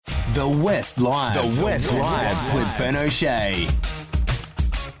The West Live. The West Live with Ben O'Shea.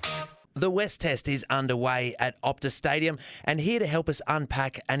 The West Test is underway at Optus Stadium, and here to help us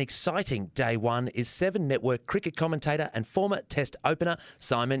unpack an exciting day one is Seven Network cricket commentator and former Test opener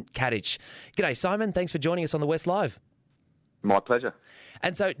Simon Katich. G'day, Simon. Thanks for joining us on The West Live. My pleasure.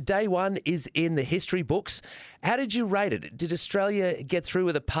 And so day one is in the history books. How did you rate it? Did Australia get through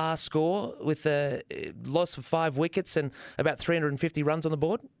with a par score with a loss of 5 wickets and about 350 runs on the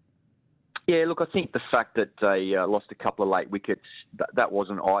board? Yeah, look, I think the fact that they lost a couple of late wickets, that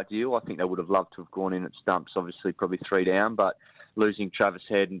wasn't ideal. I think they would have loved to have gone in at stumps, obviously probably 3 down, but losing Travis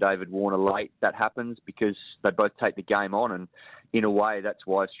Head and David Warner late, that happens because they both take the game on, and in a way that's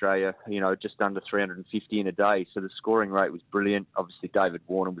why Australia, just under 350 in a day. So the scoring rate was brilliant. Obviously David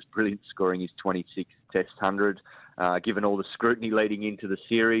Warner was brilliant, scoring his 26th Test 100, given all the scrutiny leading into the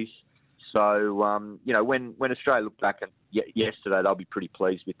series. So, when Australia look back at yesterday, they'll be pretty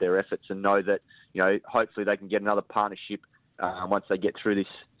pleased with their efforts and know that, hopefully they can get another partnership once they get through this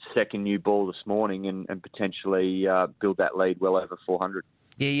second new ball this morning and potentially build that lead well over 400.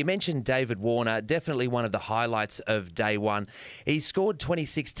 Yeah, you mentioned David Warner, definitely one of the highlights of day one. He scored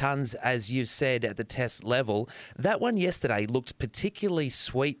 26 tons, as you said, at the Test level. That one yesterday looked particularly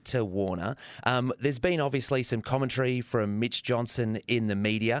sweet to Warner. There's been obviously some commentary from Mitch Johnson in the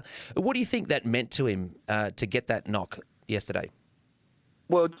media. What do you think that meant to him to get that knock yesterday?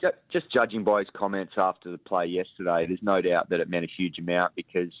 Well, just judging by his comments after the play yesterday, there's no doubt that it meant a huge amount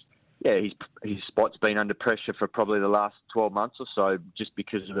because his spot's been under pressure for probably the last 12 months or so, just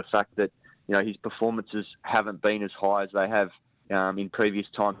because of the fact that his performances haven't been as high as they have in previous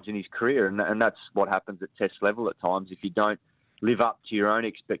times in his career, and that's what happens at Test level at times. If you don't live up to your own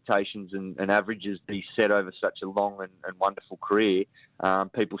expectations and averages that he's set over such a long and wonderful career,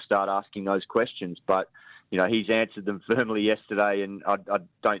 people start asking those questions. But he's answered them firmly yesterday, and I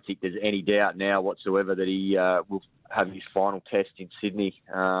don't think there's any doubt now whatsoever that he will have his final test in Sydney,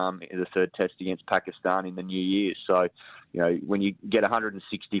 in the third test against Pakistan in the new year. So, when you get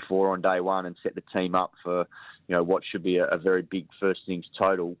 164 on day one and set the team up for, what should be a very big first innings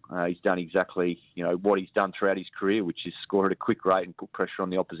total, he's done exactly, what he's done throughout his career, which is score at a quick rate and put pressure on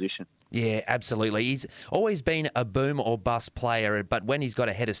the opposition. Yeah, absolutely. He's always been a boom or bust player, but when he's got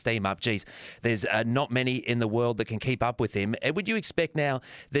a head of steam up, there's not many in the world that can keep up with him. Would you expect now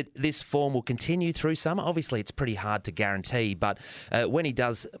that this form will continue through summer? Obviously, it's pretty hard to guarantee, but when he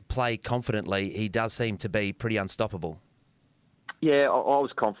does play confidently, he does seem to be pretty unstoppable. Yeah, I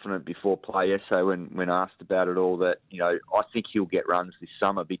was confident before play yesterday when asked about it all that, I think he'll get runs this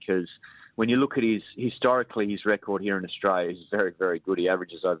summer because when you look at historically his record here in Australia is very, very good. He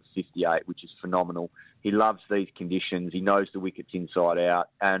averages over 58, which is phenomenal. He loves these conditions. He knows the wickets inside out.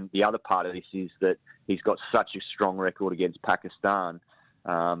 And the other part of this is that he's got such a strong record against Pakistan.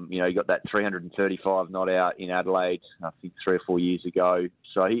 He got that 335 not out in Adelaide, I think 3 or 4 years ago.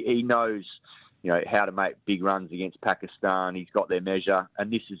 So he knows how to make big runs against Pakistan. He's got their measure,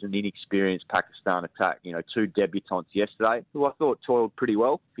 and this is an inexperienced Pakistan attack. 2 debutants yesterday, who I thought toiled pretty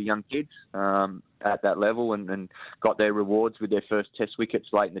well for young kids at that level and got their rewards with their first Test wickets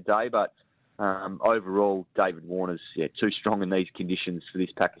late in the day. But overall, David Warner's too strong in these conditions for this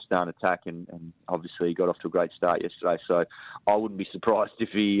Pakistan attack, and obviously he got off to a great start yesterday. So I wouldn't be surprised if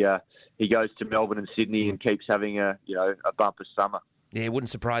he goes to Melbourne and Sydney and keeps having a bumper summer. Yeah, it wouldn't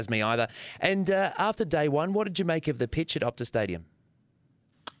surprise me either. And after day one, what did you make of the pitch at Optus Stadium?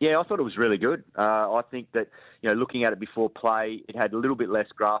 Yeah, I thought it was really good. I think that, looking at it before play, it had a little bit less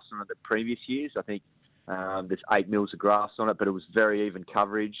grass on it than previous years. I think there's 8 mils of grass on it, but it was very even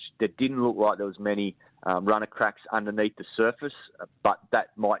coverage. There didn't look like there was many runner cracks underneath the surface, but that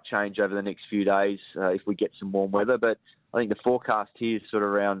might change over the next few days if we get some warm weather. But I think the forecast here is sort of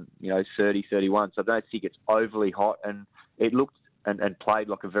around 30, 31, so I don't think it's overly hot, and it looked and played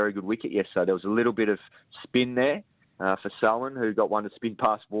like a very good wicket yesterday. There was a little bit of spin there for Salman, who got one to spin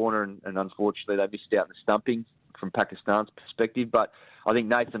past Warner, and unfortunately they missed out in the stumping from Pakistan's perspective. But I think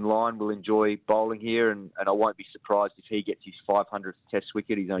Nathan Lyon will enjoy bowling here, and I won't be surprised if he gets his 500th Test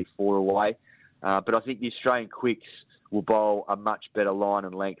wicket. He's only 4 away. But I think the Australian quicks will bowl a much better line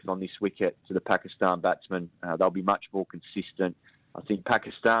and length on this wicket to the Pakistan batsmen. They'll be much more consistent. I think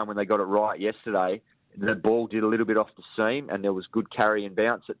Pakistan, when they got it right yesterday, the ball did a little bit off the seam and there was good carry and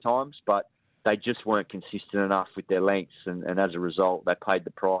bounce at times, but they just weren't consistent enough with their lengths, and as a result, they paid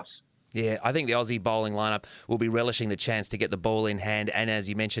the price. Yeah, I think the Aussie bowling lineup will be relishing the chance to get the ball in hand. And as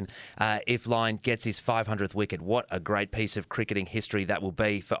you mentioned, if Lyon gets his 500th wicket, what a great piece of cricketing history that will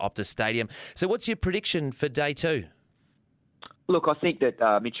be for Optus Stadium. So what's your prediction for day 2? Look, I think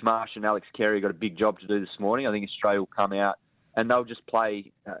that Mitch Marsh and Alex Carey got a big job to do this morning. I think Australia will come out and they'll just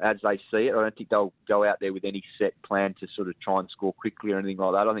play as they see it. I don't think they'll go out there with any set plan to sort of try and score quickly or anything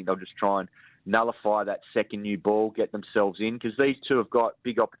like that. I think they'll just try and nullify that second new ball, get themselves in, because these two have got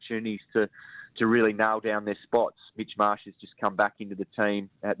big opportunities to really nail down their spots. Mitch Marsh has just come back into the team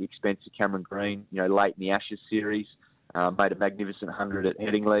at the expense of Cameron Green, late in the Ashes series, made a magnificent 100 at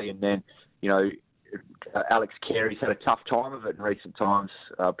Headingley, and then, Alex Carey's had a tough time of it in recent times,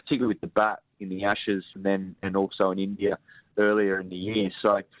 particularly with the bat in the Ashes and also in India earlier in the year.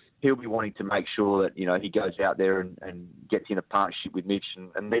 So he'll be wanting to make sure that, he goes out there and gets in a partnership with Mitch,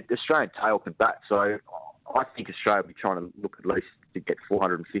 and the Australian tail can bat. So I think Australia will be trying to look at least to get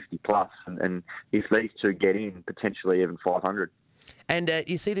 450 plus, and if these two get in, potentially even 500. And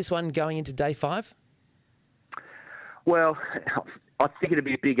you see this one going into day 5? Well, I think it'd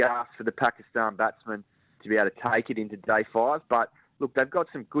be a big ask for the Pakistan batsmen to be able to take it into day 5. But look, they've got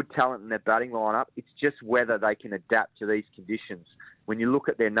some good talent in their batting lineup. It's just whether they can adapt to these conditions. When you look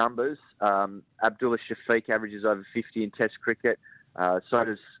at their numbers, Abdullah Shafiq averages over 50 in Test cricket. So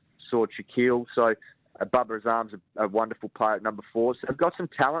does Saud Shakil. So Babar Azam's a wonderful player at number 4. So they've got some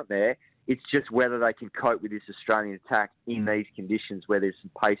talent there. It's just whether they can cope with this Australian attack in these conditions where there's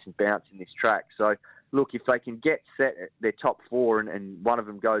some pace and bounce in this track. So, look, if they can get set their top 4 and one of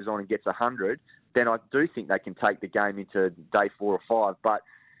them goes on and gets 100, then I do think they can take the game into day 4 or 5. But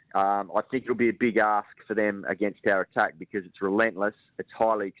I think it'll be a big ask for them against our attack because it's relentless, it's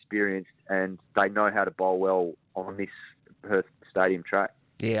highly experienced, and they know how to bowl well on this Perth Stadium track.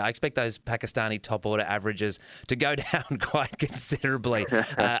 Yeah, I expect those Pakistani top-order averages to go down quite considerably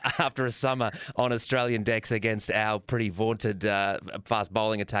after a summer on Australian decks against our pretty vaunted fast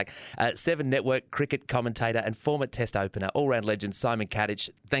bowling attack. 7 Network cricket commentator and former Test opener, all-round legend Simon Katich.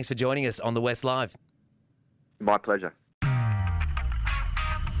 Thanks for joining us on The West Live. My pleasure.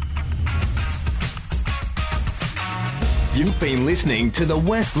 You've been listening to The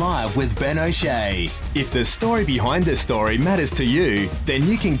West Live with Ben O'Shea. If the story behind the story matters to you, then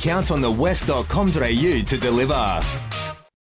you can count on thewest.com.au to deliver.